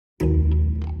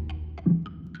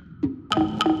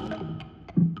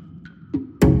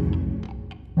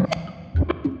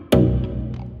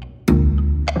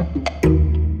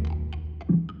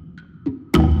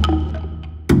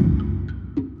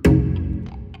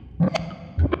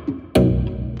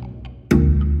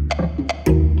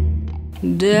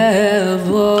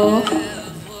Devil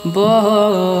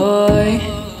boy,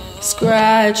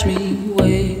 scratch me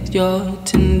with your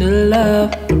tender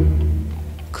love,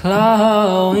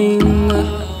 clawing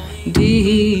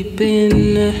deep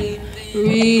in,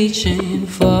 reaching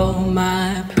for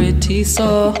my pretty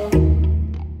soul.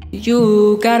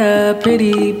 You got a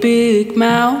pretty big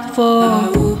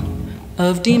mouthful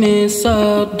of demons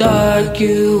so dark,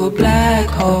 you a black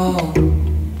hole.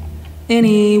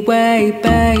 Anyway,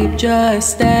 babe,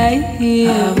 just stay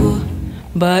here.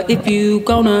 But if you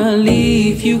gonna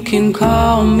leave, you can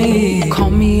call me. Call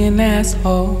me an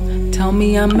asshole, tell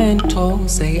me I'm mental,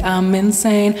 say I'm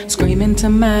insane, scream into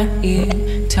my ear,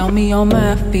 tell me all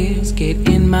my fears, get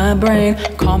in my brain.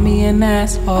 Call me an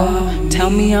asshole, tell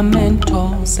me I'm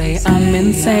mental, say I'm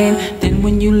insane. Then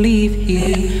when you leave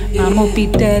here, I'ma be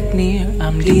dead near,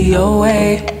 I'm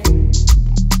D.O.A.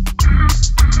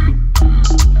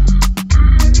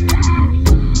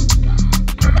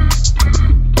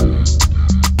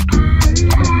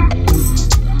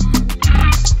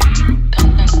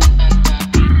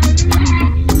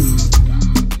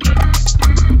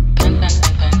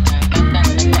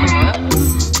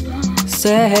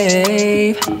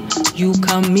 Save you,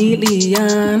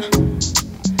 chameleon,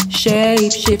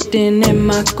 shape-shifting,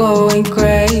 Imma going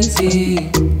crazy.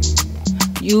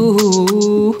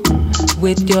 You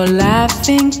with your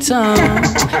laughing tongue,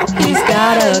 he's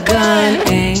got a gun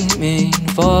aiming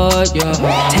for your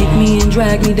heart. Take me and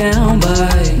drag me down,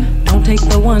 but don't take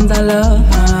the ones I love.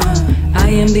 I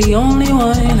am the only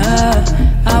one.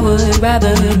 I would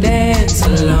rather dance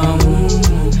alone.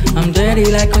 I'm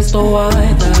dirty like crystal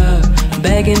water,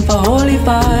 begging for Holy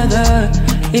Father.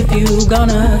 If you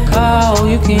gonna call,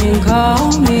 you can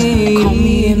call me. Call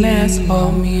me an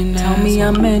asshole, tell me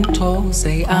I'm mental,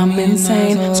 say I'm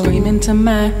insane, scream into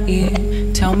my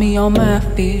ear, tell me all my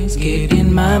fears, get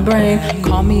in my brain.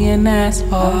 Call me an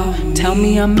asshole, tell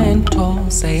me I'm mental,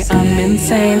 say I'm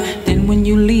insane. Then when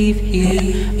you leave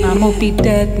here, I'ma be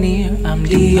dead near, I'm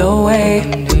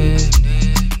D.O.A.